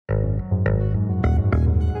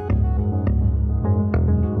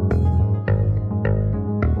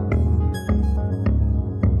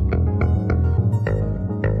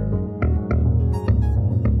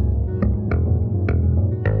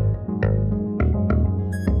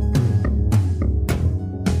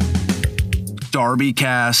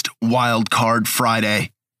DarbyCast Wild Card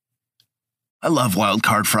Friday. I love Wild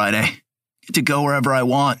Card Friday. Get to go wherever I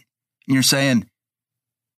want. And you're saying,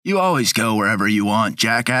 you always go wherever you want,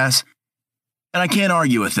 jackass. And I can't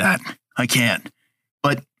argue with that. I can't.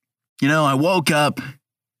 But, I woke up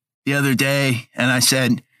the other day and I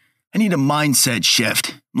said, I need a mindset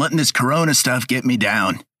shift. I'm letting this Corona stuff get me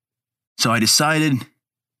down. So I decided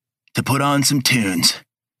to put on some tunes.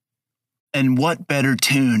 And what better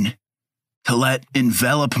tune to let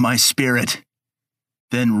envelop my spirit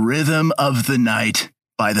than Rhythm of the Night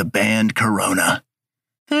by the band Corona.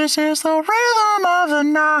 This is the rhythm of the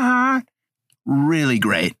night. Really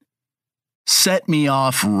great. Set me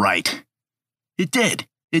off right. It did.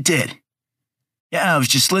 Yeah, I was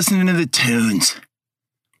just listening to the tunes.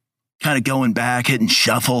 Kind of going back, hitting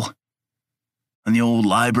shuffle on the old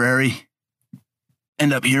library.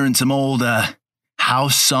 End up hearing some old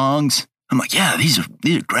house songs. I'm like, yeah, these are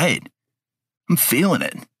great. I'm feeling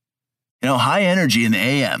it. High energy in the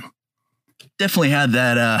AM. Definitely had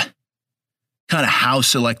that kind of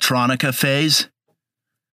house electronica phase.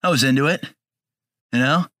 I was into it.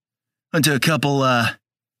 Went to a couple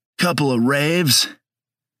of raves.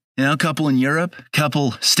 A couple in Europe,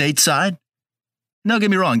 couple stateside. Don't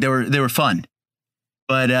get me wrong, they were fun.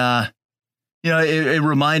 But it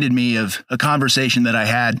reminded me of a conversation that I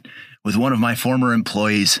had with one of my former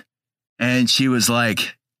employees. And she's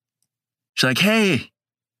like, hey,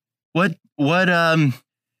 what are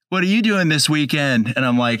you doing this weekend? And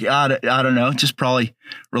I'm like, I don't know, just probably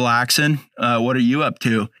relaxing. What are you up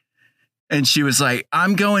to? And she was like,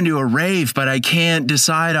 I'm going to a rave, but I can't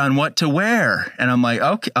decide on what to wear. And I'm like,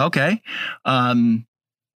 okay. And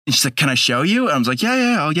she's like, can I show you? And I was like,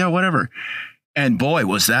 yeah, whatever. And boy,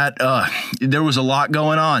 was that, there was a lot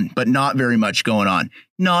going on, but not very much going on.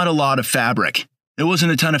 Not a lot of fabric. There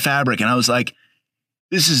wasn't a ton of fabric. And I was like,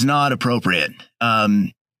 this is not appropriate.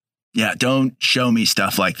 Don't show me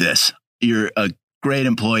stuff like this. You're a great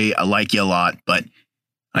employee. I like you a lot, but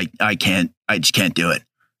I just can't do it.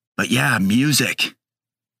 But yeah, music.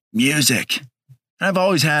 And I've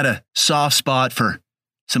always had a soft spot for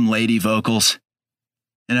some lady vocals,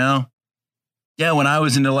 Yeah, when I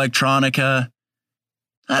was in electronica,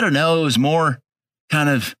 I don't know, it was more kind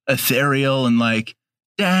of ethereal and like,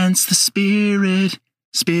 dance the spirit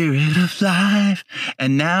of life.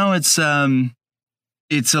 And now it's a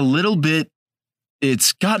little bit,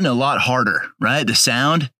 it's gotten a lot harder, right? The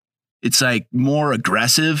sound, it's like more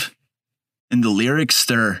aggressive. And the lyrics,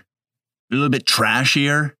 they're a little bit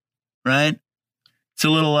trashier, right? It's a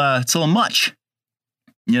little much,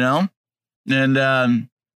 And,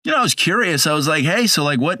 I was curious. I was like, hey, so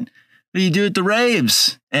like, what do you do at the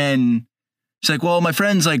raves? And she's like, well, my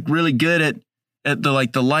friend's like really good at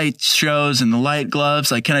the light shows and the light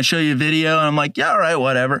gloves. Like, can I show you a video? And I'm like, yeah, all right,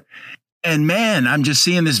 whatever. And man, I'm just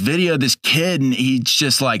seeing this video of this kid and he's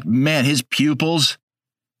just like, man, his pupils,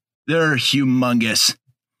 they're humongous.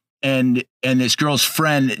 And this girl's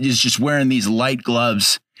friend is just wearing these light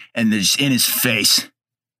gloves and they're just in his face.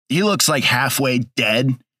 He looks like halfway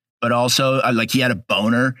dead, but also like he had a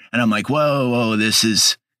boner. And I'm like, whoa,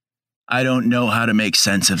 I don't know how to make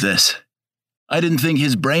sense of this. I didn't think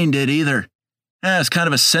his brain did either. It's kind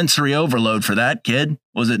of a sensory overload for that kid,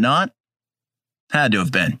 was it not? Had to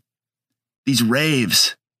have been. These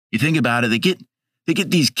raves, you think about it, they get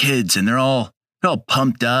these kids and they're all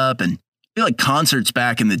pumped up and feel like concerts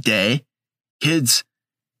back in the day. Kids,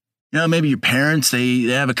 maybe your parents, they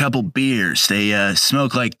have a couple beers. They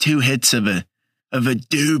smoke like 2 hits of a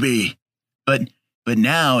doobie. But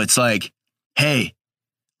now it's like, hey,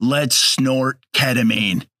 let's snort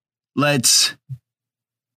ketamine. Let's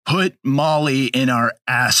put Molly in our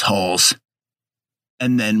assholes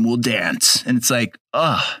and then we'll dance. And it's like,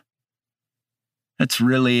 that's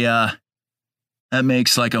really, that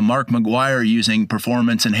makes like a Mark McGuire using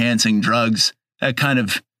performance enhancing drugs. That kind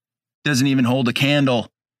of doesn't even hold a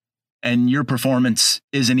candle. And your performance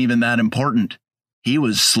isn't even that important. He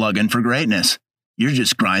was slugging for greatness. You're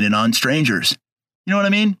just grinding on strangers. You know what I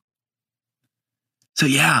mean? So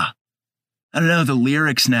yeah, I don't know, the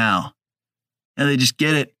lyrics now. And they just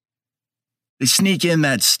get it. They sneak in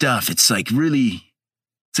that stuff. It's like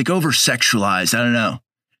over-sexualized. I don't know.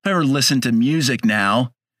 If I ever listen to music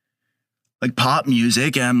now, like pop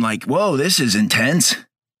music, and I'm like, whoa, this is intense.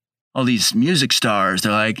 All these music stars,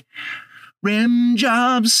 they're like, rim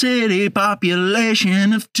job city,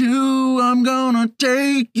 population of 2, I'm gonna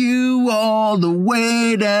take you all the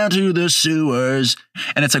way down to the sewers.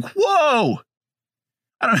 And it's like, whoa,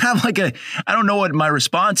 I don't know what my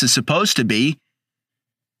response is supposed to be.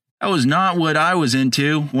 That was not what I was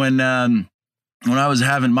into when I was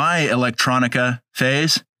having my electronica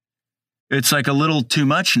phase. It's like a little too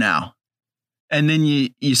much now. And then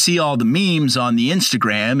you see all the memes on the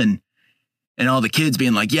Instagram and all the kids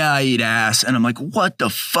being like, yeah, I eat ass. And I'm like, what the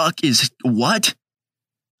fuck is what?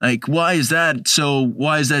 Like, why is that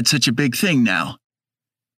such a big thing now?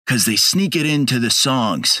 Because they sneak it into the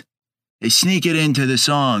songs.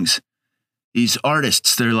 These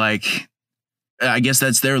artists, they're like, I guess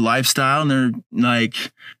that's their lifestyle. And they're like,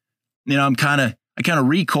 I kind of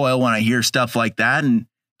recoil when I hear stuff like that, and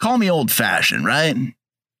call me old fashioned, right?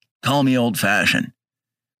 Call me old fashioned.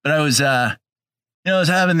 But I was, I was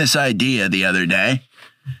having this idea the other day.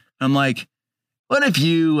 I'm like, what if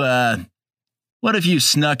you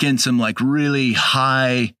snuck in some like really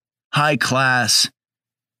high class,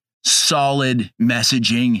 solid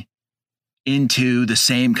messaging into the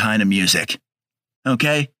same kind of music?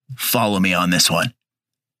 Okay? Follow me on this one.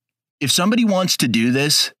 If somebody wants to do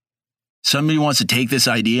this, somebody wants to take this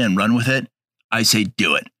idea and run with it, I say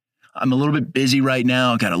do it. I'm a little bit busy right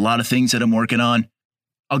now. I've got a lot of things that I'm working on.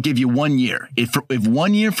 I'll give you 1 year. If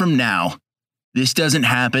 1 year from now, this doesn't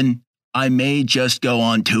happen, I may just go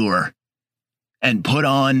on tour and put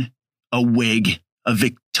on a wig, a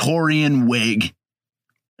Victorian wig,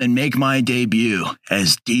 and make my debut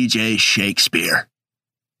as DJ Shakespeare.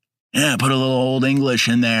 Yeah, put a little old English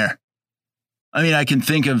in there. I mean, I can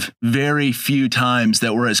think of very few times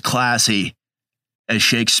that were as classy as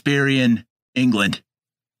Shakespearean England,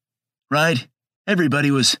 right?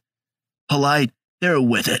 Everybody was polite. They were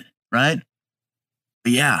with it, right?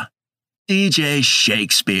 But yeah, DJ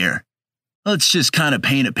Shakespeare. Let's just kind of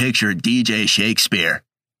paint a picture of DJ Shakespeare.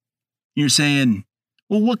 You're saying,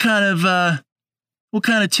 well, what kind of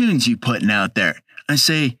tunes you putting out there? I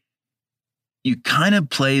say, you kind of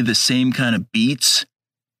play the same kind of beats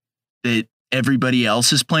that everybody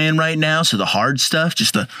else is playing right now. So the hard stuff,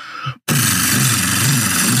 just the,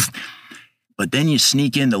 but then you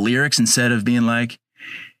sneak in the lyrics instead of being like,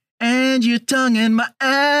 and your tongue in my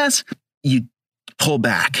ass, you pull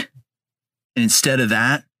back. And instead of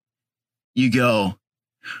that, you go,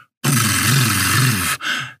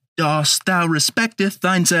 dost thou respecteth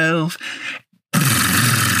thyself?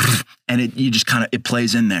 And it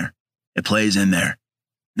plays in there. It plays in there.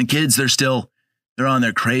 The kids, they're on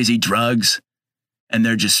their crazy drugs, and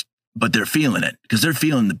but they're feeling it because they're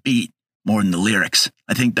feeling the beat more than the lyrics.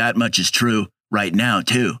 I think that much is true right now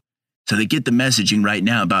too. So they get the messaging right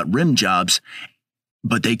now about rim jobs,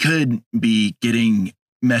 but they could be getting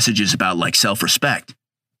messages about like self-respect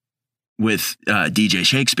with DJ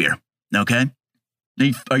Shakespeare. Okay.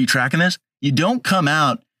 Are you tracking this? You don't come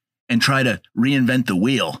out and try to reinvent the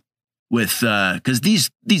wheel with, because these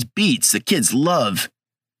beats, the kids love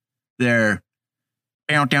their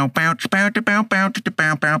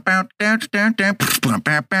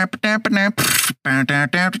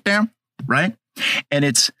right? And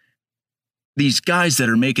it's these guys that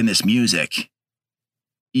are making this music.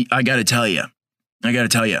 I got to tell you,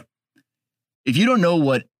 if you don't know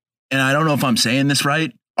what, and I don't know if I'm saying this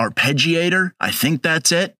right, arpeggiator, I think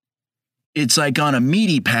that's it. It's like on a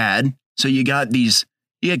MIDI pad. So you got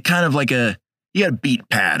kind of like you got a beat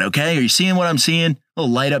pad. Okay. Are you seeing what I'm seeing? A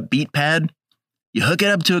little light up beat pad. You hook it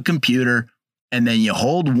up to a computer and then you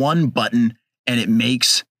hold one button and it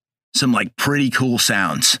makes some like pretty cool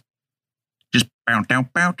sounds. Just and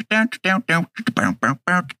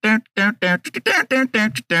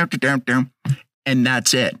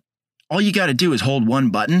that's it. All you got to do is hold one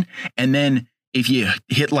button. And then if you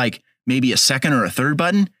hit like maybe a second or a third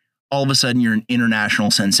button, all of a sudden you're an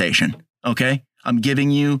international sensation. Okay. I'm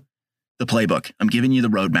giving you the playbook. I'm giving you the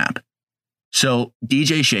roadmap. So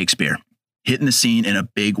DJ Shakespeare hitting the scene in a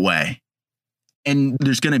big way. And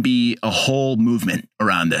there's going to be a whole movement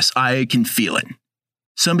around this. I can feel it.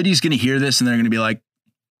 Somebody's going to hear this and they're going to be like,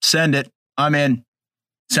 send it. I'm in.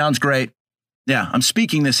 Sounds great. Yeah, I'm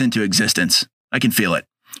speaking this into existence. I can feel it.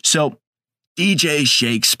 So DJ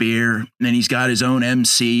Shakespeare, and he's got his own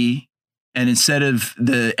MC. And instead of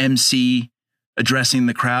the MC addressing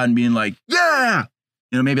the crowd and being like, yeah,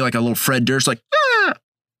 maybe like a little Fred Durst, like, yeah.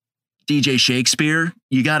 DJ Shakespeare,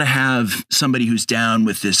 you got to have somebody who's down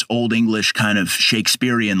with this old English kind of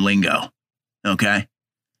Shakespearean lingo. Okay.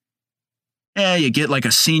 Yeah, you get like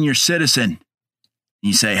a senior citizen.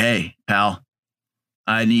 You say, hey, pal,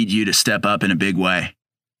 I need you to step up in a big way.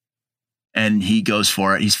 And he goes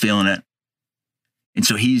for it. He's feeling it. And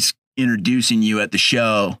so he's introducing you at the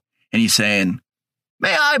show and he's saying,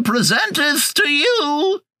 may I present this to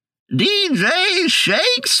you, DJ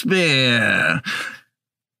Shakespeare.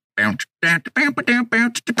 Right?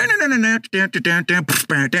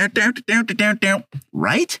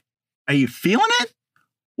 Are you feeling it?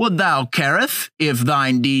 Would thou careth if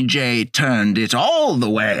thine DJ turned it all the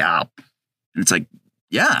way up? And it's like,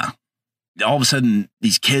 yeah. All of a sudden,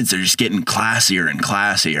 these kids are just getting classier and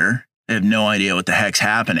classier. They have no idea what the heck's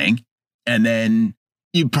happening. And then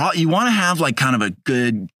you want to have like kind of a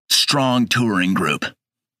good, strong touring group.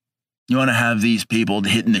 You want to have these people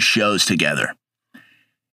hitting the shows together.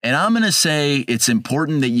 And I'm going to say it's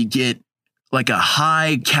important that you get like a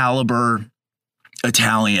high caliber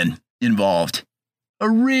Italian involved. A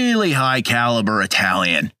really high caliber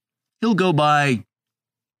Italian. He'll go by,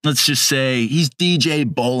 let's just say he's DJ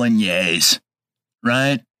Bolognese,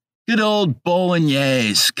 right? Good old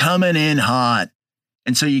Bolognese coming in hot.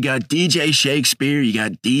 And so you got DJ Shakespeare, you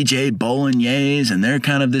got DJ Bolognese, and they're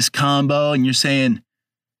kind of this combo. And you're saying,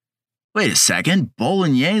 wait a second,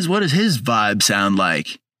 Bolognese, what does his vibe sound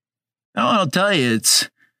like? Oh, I'll tell you, it's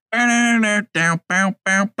I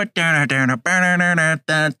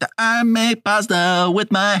make pasta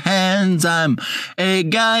with my hands. I'm a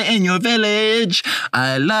guy in your village.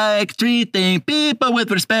 I like treating people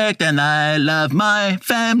with respect, and I love my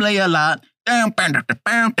family a lot. You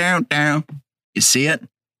see it?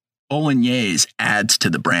 Bolognese adds to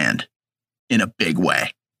the brand in a big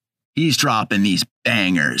way. He's dropping these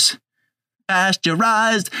bangers.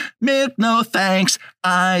 Pasteurized milk, no thanks.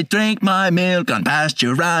 I drink my milk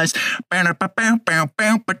unpasteurized.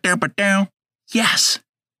 Yes,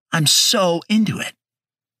 I'm so into it.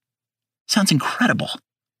 Sounds incredible.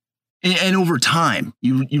 And over time,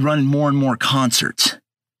 you run more and more concerts.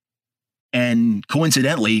 And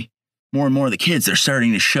coincidentally, more and more of the kids, they're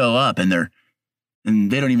starting to show up and they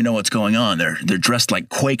don't even know what's going on. They're dressed like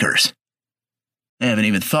Quakers. They haven't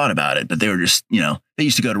even thought about it, but they were just, they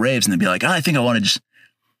used to go to raves and they'd be like, I think I want to just,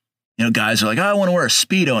 guys are like, I want to wear a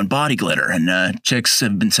Speedo and body glitter. And chicks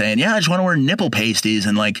have been saying, yeah, I just want to wear nipple pasties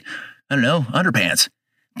and like, I don't know, underpants.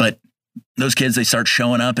 But those kids, they start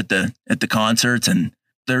showing up at the concerts and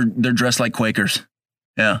they're dressed like Quakers.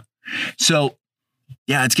 Yeah. So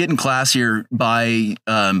yeah, it's getting classier by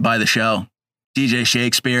the show. DJ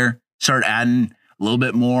Shakespeare, start adding a little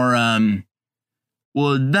bit more,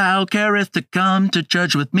 would thou carest to come to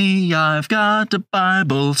church with me? I've got a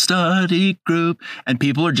Bible study group. And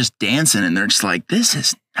people are just dancing and they're just like, this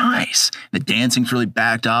is nice. The dancing's really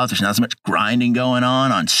backed off. There's not so much grinding going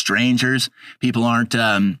on strangers. People aren't,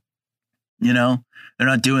 they're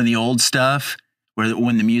not doing the old stuff where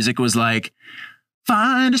when the music was like,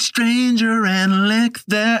 find a stranger and lick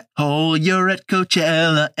their hole. You're at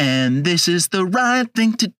Coachella and this is the right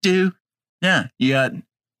thing to do. Yeah, you got,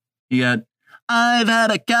 I've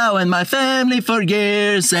had a cow in my family for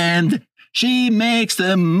years, and she makes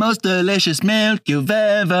the most delicious milk you've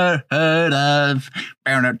ever heard of.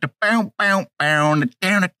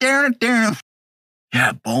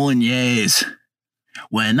 Yeah, Bolognese.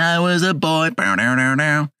 When I was a boy,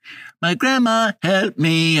 my grandma helped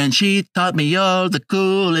me, and she taught me all the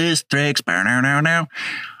coolest tricks.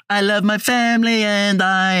 I love my family, and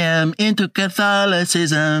I am into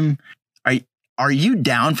Catholicism. Are you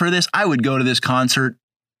down for this? I would go to this concert,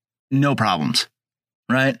 no problems,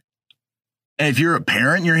 right? And if you're a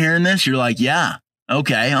parent, you're hearing this, you're like, yeah,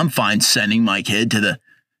 okay, I'm fine sending my kid to the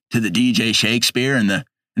DJ Shakespeare and the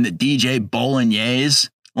DJ Bolognese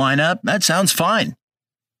lineup. That sounds fine.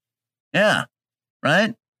 Yeah,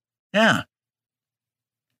 right? Yeah.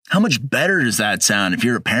 How much better does that sound if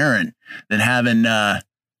you're a parent than having, or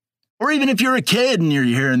even if you're a kid and you're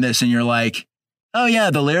hearing this and you're like, oh yeah,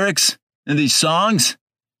 the lyrics and these songs,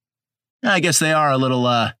 I guess they are a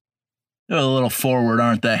little forward,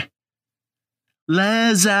 aren't they?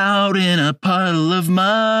 Les out in a puddle of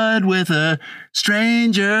mud with a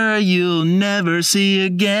stranger you'll never see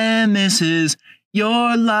again. This is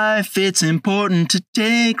your life. It's important to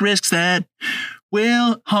take risks that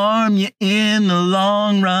will harm you in the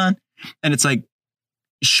long run. And it's like,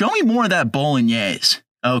 show me more of that Bolognese,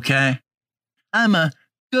 okay? I'm a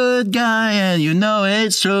good guy, and you know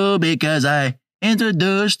it's true because I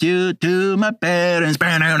introduced you to my parents.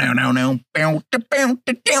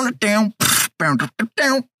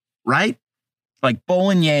 Right? Like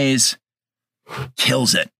Bolognese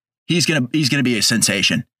kills it. He's gonna be a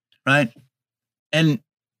sensation, right? And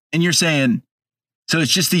you're saying, so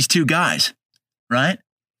it's just these two guys, right?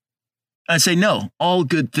 I say no. All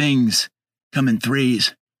good things come in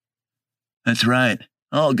threes. That's right.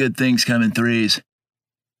 All good things come in threes.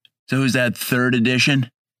 So who's that third edition?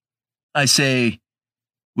 I say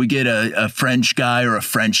we get a French guy or a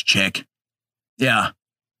French chick. Yeah.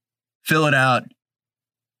 Fill it out.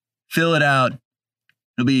 It'll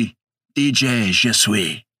be DJ Je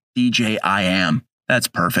suis. DJ I am. That's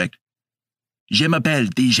perfect. Je m'appelle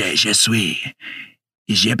DJ Je suis.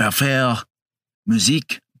 Et je peux faire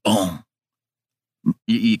musique bon.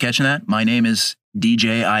 You catching that? My name is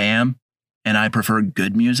DJ I am. and I prefer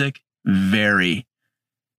good music, very,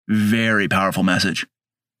 very powerful message.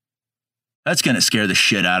 That's going to scare the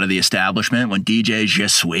shit out of the establishment when DJ Je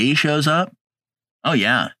Suis shows up. Oh,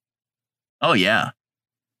 yeah. Oh, yeah.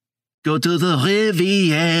 Go to the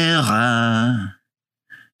Riviera,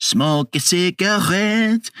 smoke a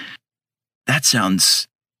cigarette. That sounds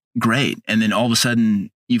great. And then all of a sudden,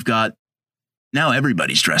 you've got, now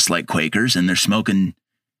everybody's dressed like Quakers and they're smoking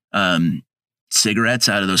cigarettes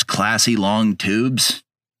out of those classy long tubes,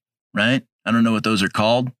 right? I don't know what those are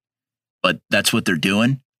called, but that's what they're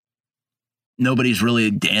doing. Nobody's really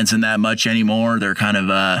dancing that much anymore. They're kind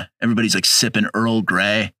of, everybody's like sipping Earl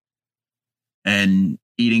Grey and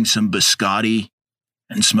eating some biscotti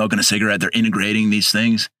and smoking a cigarette. They're integrating these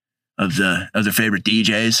things of their favorite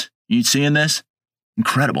DJs. You seeing this?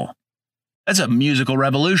 Incredible. That's a musical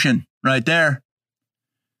revolution right there.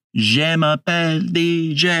 Je m'appelle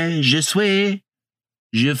DJ, je suis,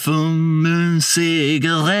 je fume une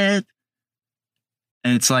cigarette.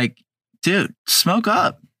 And it's like, dude, smoke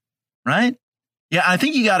up, right? Yeah, I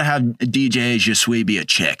think you got to have DJ Je Suis be a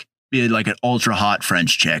chick, be like an ultra hot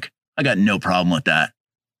French chick. I got no problem with that.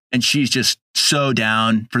 And she's just so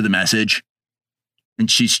down for the message.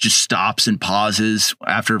 And she just stops and pauses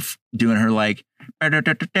after doing her like, all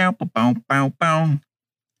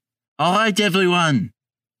right, everyone,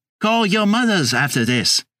 call your mothers after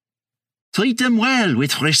this. Treat them well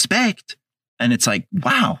with respect. And it's like,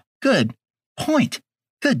 wow, good point.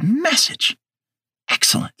 Good message.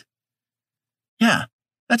 Excellent. Yeah,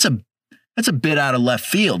 that's a bit out of left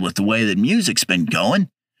field with the way that music's been going.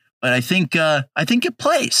 But I think it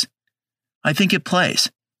plays. I think it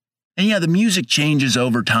plays. And yeah, the music changes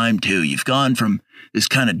over time too. You've gone from this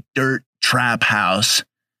kind of dirt trap house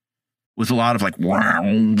with a lot of like,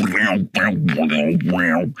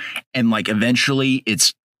 and like eventually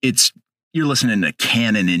it's you're listening to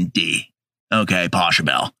Canon in D. Okay,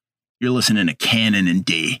 Pachelbel. You're listening to Canon in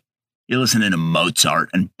D. You're listening to Mozart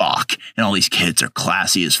and Bach, and all these kids are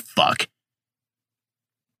classy as fuck.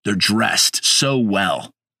 They're dressed so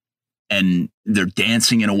well. And they're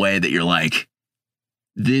dancing in a way that you're like,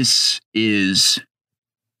 this is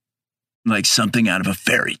like something out of a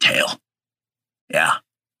fairy tale. Yeah.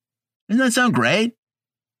 Doesn't that sound great?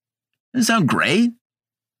 Doesn't that sound great?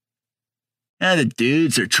 Yeah, the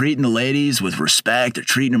dudes are treating the ladies with respect. They're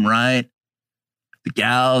treating them right. The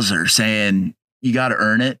gals are saying, you got to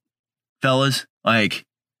earn it, fellas. Like,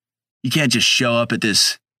 you can't just show up at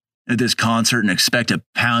this concert and expect to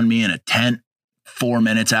pound me in a tent 4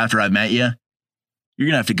 minutes after I've met you. You're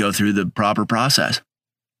going to have to go through the proper process.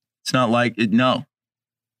 It's not like, no,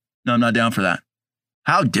 I'm not down for that.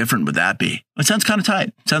 How different would that be? It sounds kind of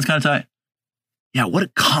tight. Yeah, what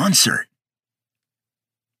a concert.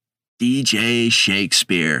 DJ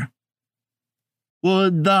Shakespeare.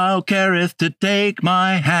 Would thou careth to take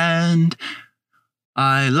my hand?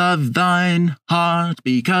 I love thine heart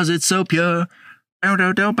because it's so pure. Bow,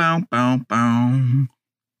 bow, bow, bow, bow, bow.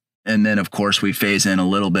 And then, of course, we phase in a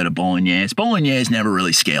little bit of Bolognese. Bolognese never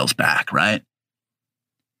really scales back, right?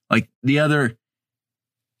 Like the other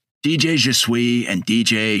DJ Je Suis and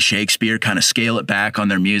DJ Shakespeare kind of scale it back on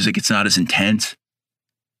their music. It's not as intense.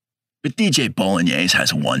 But DJ Bolognese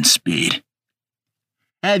has one speed.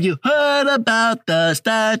 Have you heard about the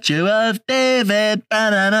statue of David?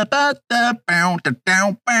 I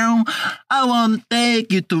want to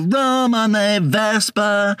take you to Rome on a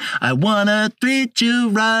Vespa. I want to treat you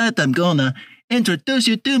right. I'm going to introduce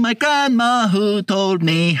you to my grandma who told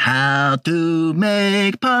me how to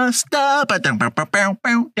make pasta.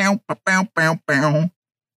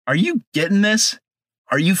 Are you getting this?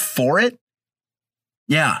 Are you for it?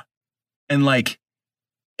 Yeah.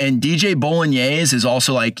 And DJ Bolognese is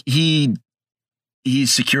also like, he's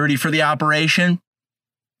security for the operation.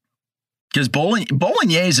 Because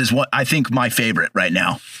Bolognese is what I think my favorite right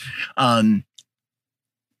now. I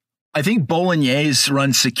think Bolognese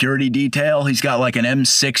runs security detail. He's got like an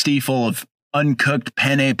M60 full of uncooked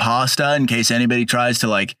penne pasta in case anybody tries to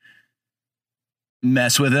like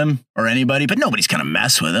mess with him or anybody. But nobody's going to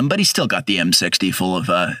mess with him. But he's still got the M60 full of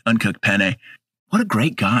uncooked penne. What a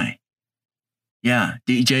great guy. Yeah,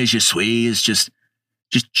 DJ Je Suis is just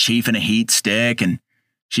chiefing a heat stick, and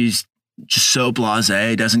she's just so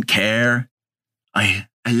blasé, doesn't care. I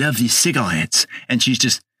love these cigarettes. And she's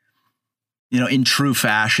just, in true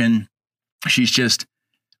fashion, she's just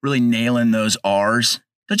really nailing those R's.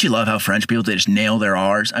 Don't you love how French people, they just nail their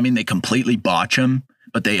R's? I mean, they completely botch them,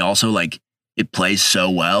 but they also it plays so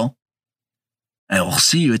well. I'll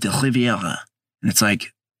see you at the Riviera. And it's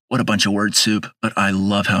like, what a bunch of word soup, but I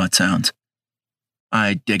love how it sounds.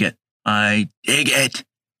 I dig it.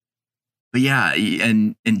 But yeah,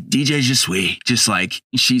 and DJ Jesui, just like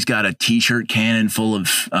she's got a t-shirt cannon full of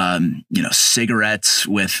cigarettes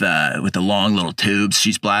with the long little tubes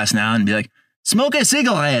she's blasting out and be like, smoke a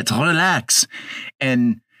cigarette, relax.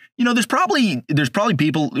 And there's probably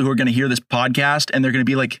people who are going to hear this podcast and they're going to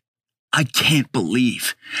be like, I can't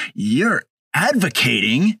believe you're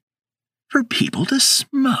advocating for people to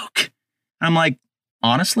smoke. I'm like,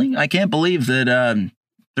 honestly, I can't believe that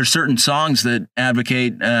there's certain songs that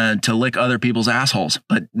advocate to lick other people's assholes.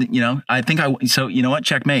 But, I think so you know what?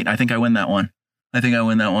 Checkmate. I think I win that one.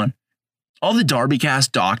 All the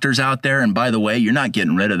DarbyCast doctors out there. And by the way, you're not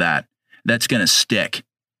getting rid of that. That's going to stick.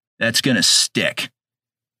 Yeah.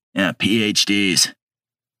 PhDs.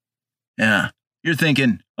 Yeah. You're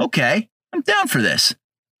thinking, okay, I'm down for this.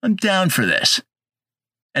 And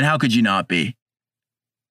how could you not be?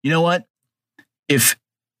 You know what? If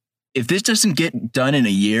this doesn't get done in a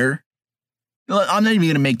year, I'm not even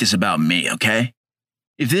going to make this about me, okay?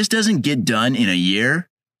 If this doesn't get done in a year,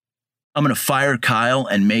 I'm going to fire Kyle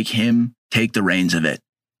and make him take the reins of it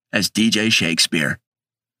as DJ Shakespeare.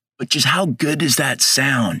 But just how good does that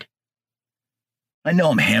sound? I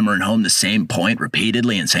know I'm hammering home the same point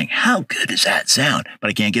repeatedly and saying, how good does that sound? But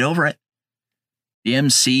I can't get over it. The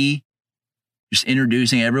MC just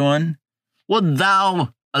introducing everyone. Would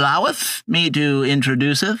thou alloweth me to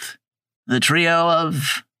introduceth the trio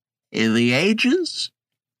of the ages?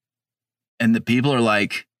 And the people are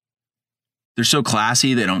like, they're so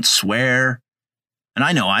classy, they don't swear. And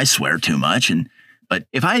I know I swear too much. But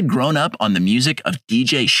if I had grown up on the music of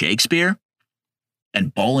DJ Shakespeare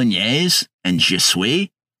and Bolognese and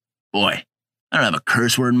Jesui, boy, I don't have a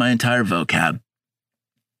curse word in my entire vocab.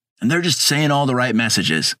 And they're just saying all the right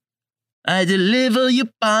messages. I deliver you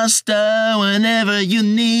pasta whenever you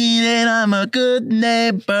need it. I'm a good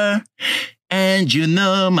neighbor. And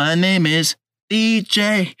my name is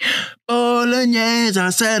DJ Bolognese.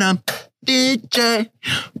 I said I'm DJ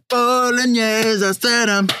Bolognese. I said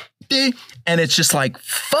I'm DJ. And it's just like,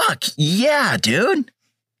 fuck yeah, dude.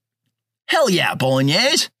 Hell yeah,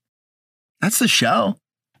 Bolognese. That's the show.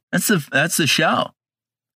 That's the show.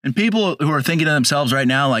 And people who are thinking to themselves right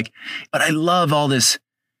now, like, but I love all this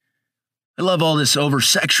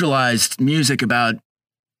over-sexualized music about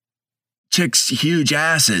chicks' huge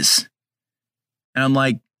asses. And I'm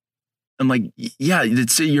like, yeah,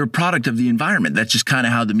 you're a product of the environment. That's just kind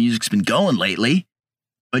of how the music's been going lately.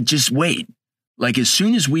 But just wait. Like, as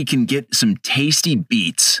soon as we can get some tasty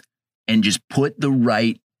beats and just put the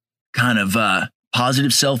right kind of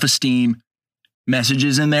positive self-esteem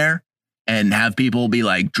messages in there and have people be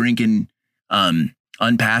like drinking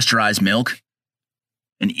unpasteurized milk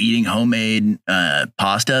and eating homemade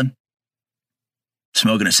pasta,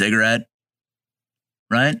 smoking a cigarette,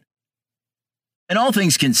 right? And all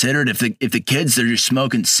things considered, if the kids are just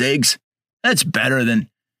smoking cigs, that's better than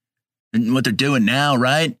what they're doing now,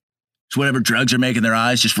 right? So whatever drugs are making their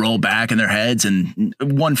eyes just roll back in their heads and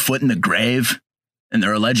one foot in the grave, and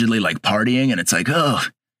they're allegedly like partying, and it's like, oh,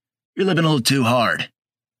 you're living a little too hard,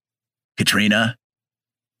 Katrina.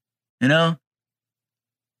 So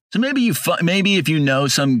maybe if you know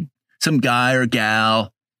some guy or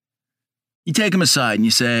gal, you take them aside and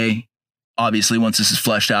you say, obviously once this is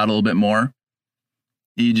fleshed out a little bit more,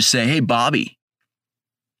 you just say, hey, Bobby,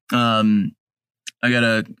 I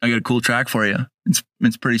got a cool track for you.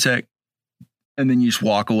 It's pretty sick. And then you just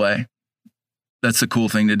walk away. That's the cool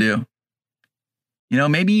thing to do.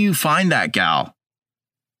 Maybe you find that gal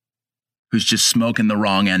who's just smoking the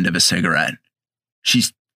wrong end of a cigarette.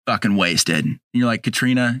 She's fucking wasted. And you're like,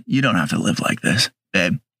 Katrina, you don't have to live like this,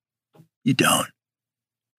 babe. You don't.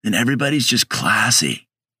 And everybody's just classy.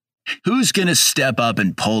 Who's going to step up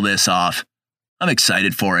and pull this off? I'm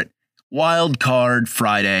excited for it. Wild Card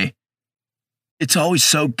Friday. It's always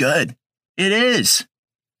so good. It is.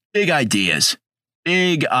 Big ideas.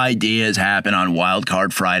 Big ideas happen on Wild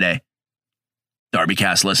Card Friday.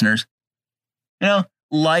 DarbyCast listeners,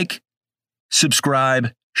 like,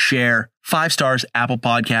 subscribe, share, 5 stars, Apple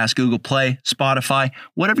Podcasts, Google Play, Spotify,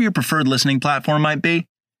 whatever your preferred listening platform might be.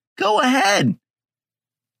 Go ahead.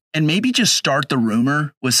 And maybe just start the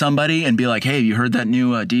rumor with somebody and be like, hey, you heard that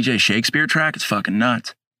new DJ Shakespeare track? It's fucking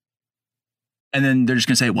nuts. And then they're just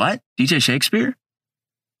going to say, what? DJ Shakespeare?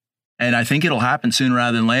 And I think it'll happen sooner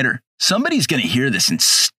rather than later. Somebody's going to hear this and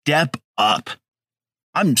step up.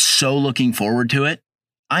 I'm so looking forward to it.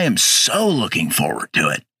 I am so looking forward to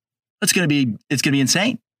it. It's going to be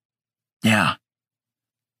insane. Yeah.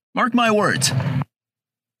 Mark my words.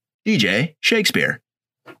 DJ Shakespeare.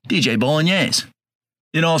 DJ Bolognese.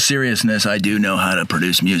 In all seriousness, I do know how to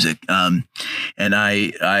produce music. And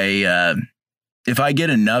I if I get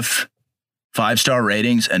enough 5-star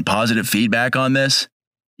ratings and positive feedback on this,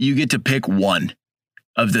 you get to pick one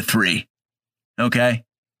of the three. Okay?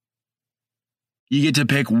 You get to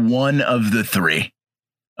pick one of the three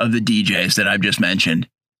of the DJs that I've just mentioned,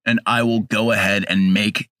 and I will go ahead and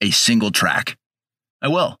make a single track. I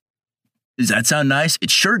will. Does that sound nice? It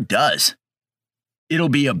sure does. It'll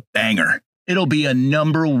be a banger. It'll be a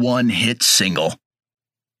number 1 hit single.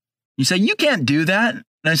 You say, you can't do that. And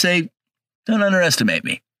I say, don't underestimate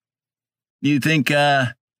me. You think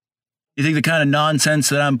the kind of nonsense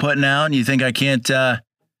that I'm putting out, and you think I can't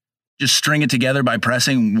just string it together by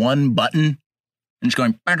pressing one button and just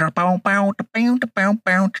going,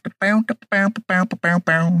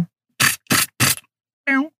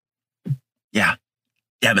 yeah,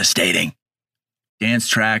 devastating. Dance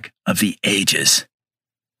track of the ages.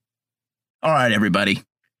 All right, everybody.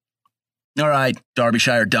 All right,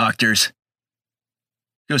 Derbyshire doctors.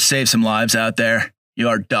 Go save some lives out there. You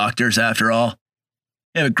are doctors after all.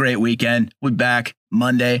 Have a great weekend. We'll be back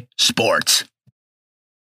Monday. Sports.